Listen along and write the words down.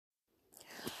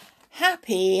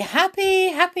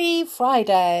Happy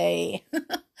Friday.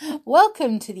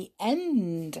 Welcome to the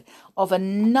end of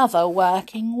another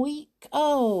working week.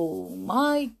 Oh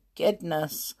my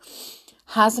goodness.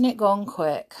 Hasn't it gone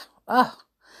quick?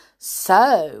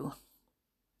 So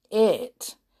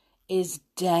it is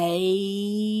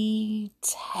day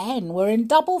 10. We're in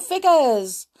double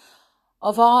figures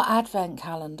of our advent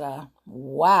calendar.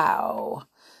 Wow.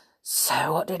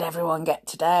 So what did everyone get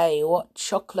today? What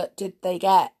chocolate did they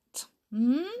get?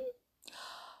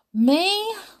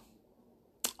 Me?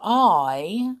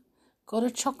 I got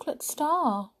a chocolate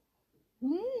star.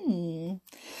 It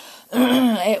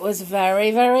was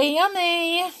very, very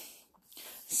yummy.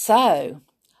 So,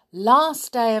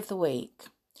 last day of the week.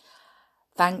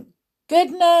 Thank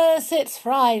goodness it's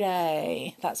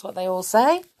Friday. That's what they all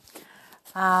say.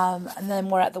 And then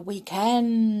we're at the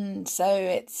weekend. So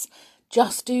it's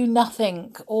just do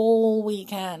nothing all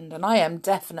weekend. And I am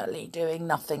definitely doing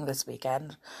nothing this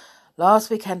weekend. Last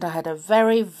weekend I had a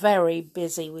very, very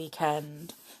busy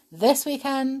weekend. This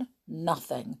weekend,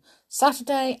 nothing.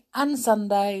 Saturday and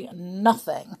Sunday,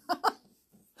 nothing.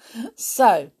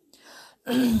 So,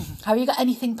 have you got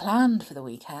anything planned for the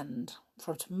weekend?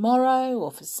 For tomorrow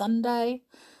or for Sunday?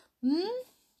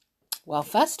 Well,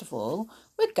 first of all,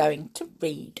 we're going to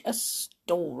read a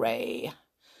story.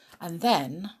 And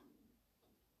then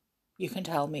you can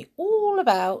tell me all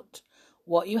about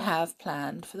what you have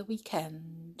planned for the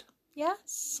weekend.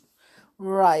 Yes?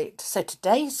 Right, so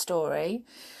today's story,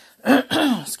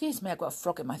 excuse me, I've got a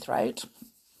frog in my throat,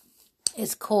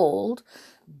 is called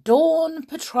Dawn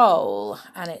Patrol,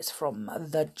 and it's from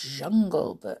the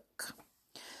Jungle Book.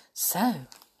 So,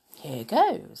 here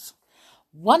goes.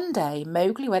 One day,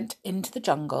 Mowgli went into the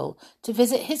jungle to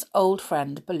visit his old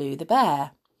friend Baloo the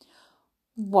bear.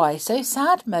 "Why so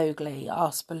sad, Mowgli?"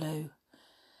 asked Baloo.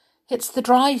 "It's the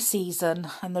dry season,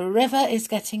 and the river is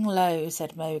getting low,"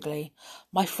 said Mowgli.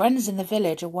 "My friends in the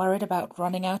village are worried about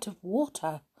running out of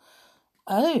water."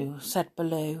 "Oh," said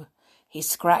Baloo. He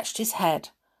scratched his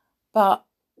head. "But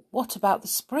what about the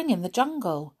spring in the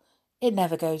jungle? It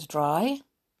never goes dry."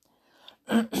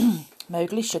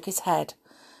 Mowgli shook his head.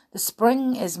 "The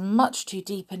spring is much too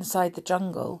deep inside the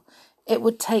jungle. It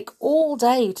would take all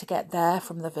day to get there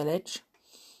from the village."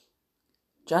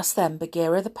 Just then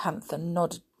Bagheera the panther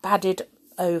padded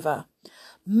over.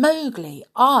 "Mowgli,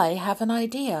 I have an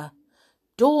idea.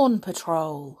 Dawn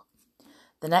Patrol."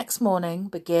 The next morning,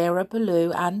 Bagheera,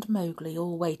 Baloo, and Mowgli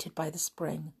all waited by the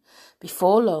spring.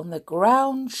 Before long, the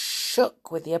ground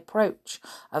shook with the approach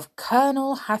of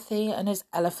Colonel Hathi and his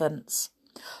elephants.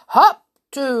 "Hop,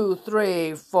 2,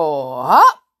 3, 4,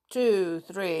 hop, 2,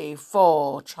 3,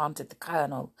 4, chanted the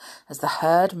Colonel as the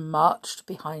herd marched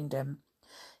behind him.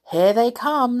 "Here they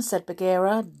come," said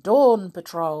Bagheera. "Dawn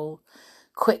Patrol."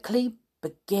 Quickly,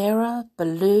 Bagheera,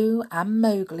 Baloo, and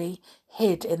Mowgli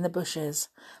hid in the bushes.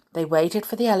 They waited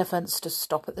for the elephants to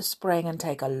stop at the spring and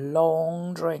take a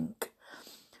long drink.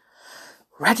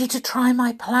 "Ready to try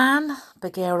my plan?"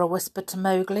 Bagheera whispered to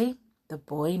Mowgli. The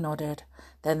boy nodded.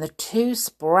 Then the two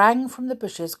sprang from the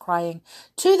bushes, crying,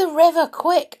 "To the river,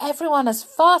 quick, everyone, as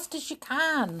fast as you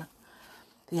can."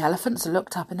 The elephants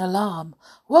looked up in alarm.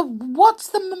 "Well, what's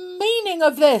the meaning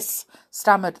of this?"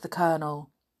 stammered the Colonel.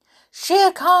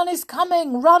 "Shere Khan is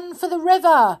coming. Run for the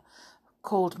river,"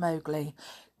 called Mowgli.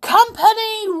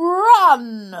 "Company,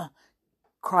 run!"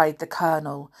 cried the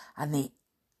Colonel, and the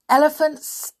elephants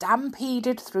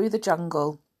stampeded through the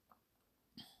jungle.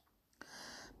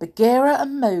 Bagheera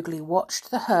and Mowgli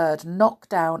watched the herd knock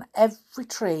down every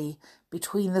tree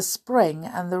between the spring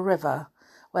and the river.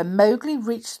 When Mowgli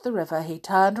reached the river, he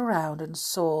turned around and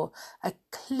saw a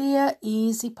clear,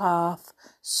 easy path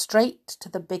straight to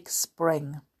the big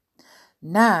spring.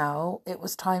 Now it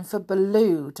was time for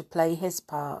Baloo to play his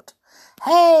part.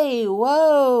 "Hey,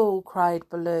 whoa!" cried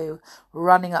Baloo,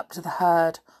 running up to the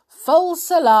herd. "False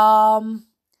alarm!"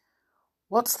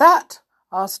 "What's that?"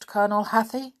 asked Colonel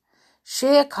Hathi.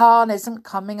 "Shere Khan isn't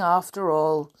coming after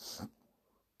all,"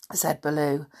 said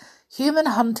Baloo. "Human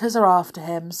hunters are after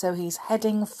him, so he's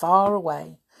heading far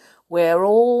away. We're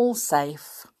all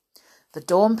safe." The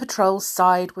Dawn Patrol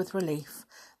sighed with relief.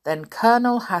 Then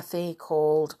Colonel Hathi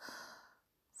called,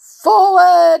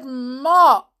 "Forward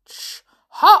march!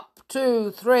 Hop,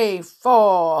 2, 3,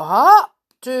 4! Hop,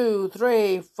 2,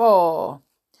 3, 4!"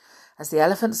 As the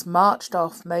elephants marched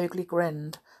off, Mowgli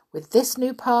grinned. "With this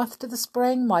new path to the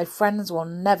spring, my friends will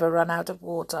never run out of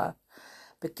water."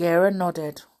 Bagheera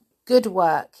nodded. "Good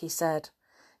work," he said.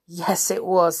 "Yes, it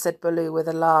was," said Baloo with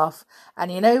a laugh.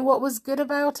 "And you know what was good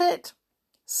about it?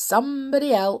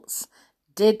 Somebody else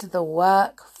did the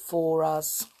work for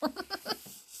us."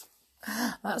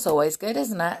 That's always good,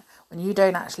 isn't it? When you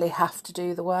don't actually have to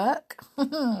do the work.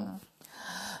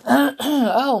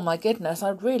 Oh my goodness, I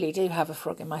really do have a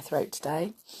frog in my throat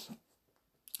today.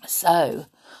 So,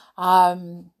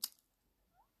 I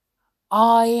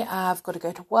have got to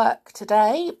go to work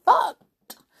today, but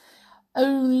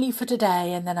only for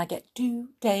today, and then I get 2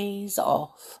 days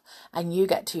off. And you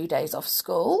get 2 days off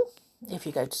school if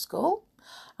you go to school.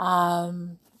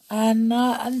 And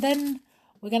then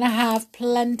we're going to have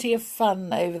plenty of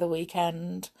fun over the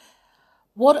weekend.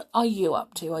 What are you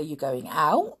up to? Are you going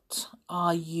out?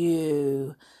 Are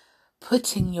you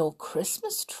putting your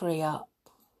Christmas tree up?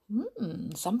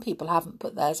 Some people haven't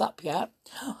put theirs up yet.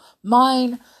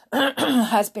 Mine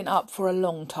has been up for a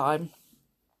long time.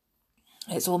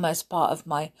 It's almost part of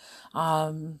my,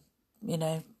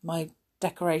 my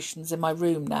decorations in my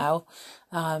room now.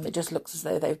 It just looks as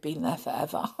though they've been there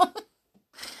forever.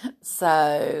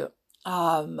 So,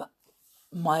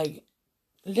 my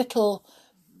little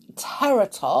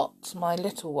Terratot, my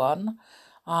little one,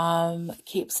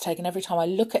 keeps taking, every time I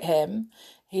look at him,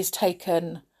 he's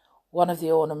taken one of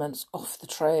the ornaments off the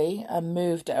tree and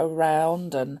moved it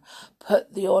around and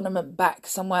put the ornament back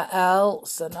somewhere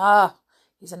else. And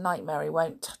he's a nightmare. He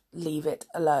won't leave it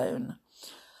alone.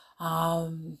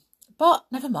 But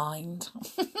never mind.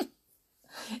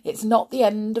 It's not the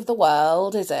end of the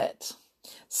world, is it?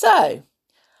 So,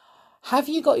 have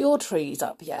you got your trees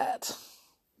up yet?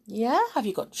 Yeah, have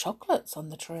you got chocolates on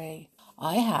the tree?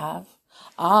 I have.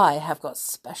 I have got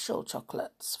special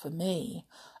chocolates for me.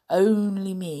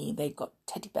 Only me. They've got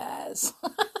teddy bears.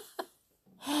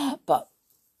 But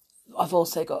I've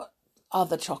also got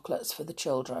other chocolates for the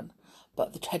children.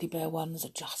 But the teddy bear ones are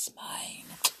just mine,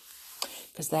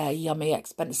 because they're yummy,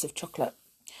 expensive chocolate.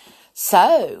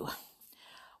 So,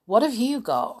 what have you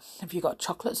got? Have you got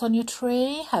chocolates on your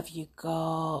tree? Have you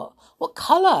got... What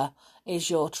colour is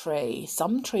your tree?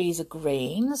 Some trees are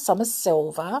green, some are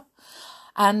silver.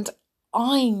 And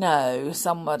I know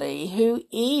somebody who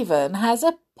even has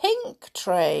a pink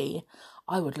tree.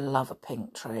 I would love a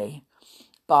pink tree,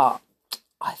 but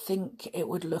I think it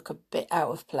would look a bit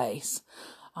out of place.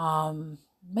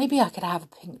 Maybe I could have a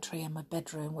pink tree in my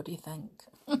bedroom. What do you think?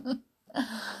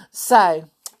 So,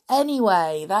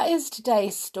 anyway, that is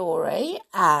today's story,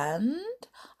 and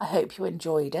I hope you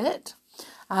enjoyed it.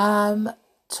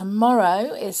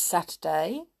 Tomorrow is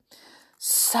Saturday,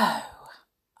 so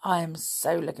I'm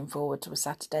so looking forward to a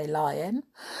Saturday lie-in.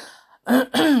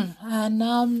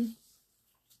 And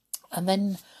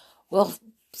then we'll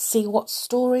see what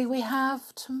story we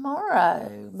have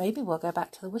tomorrow. Maybe we'll go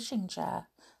back to the wishing chair,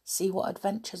 see what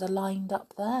adventures are lined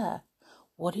up there.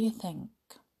 What do you think?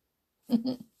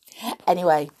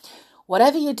 Anyway,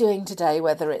 whatever you're doing today,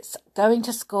 whether it's going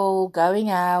to school, going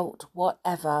out,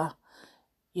 whatever,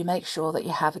 you make sure that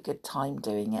you have a good time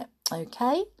doing it,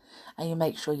 okay? And you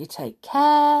make sure you take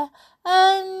care,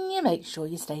 and you make sure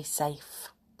you stay safe.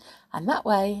 And that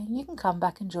way you can come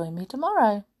back and join me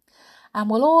tomorrow. And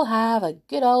we'll all have a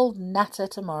good old natter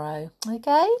tomorrow,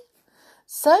 okay?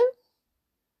 So,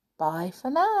 bye for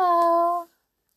now.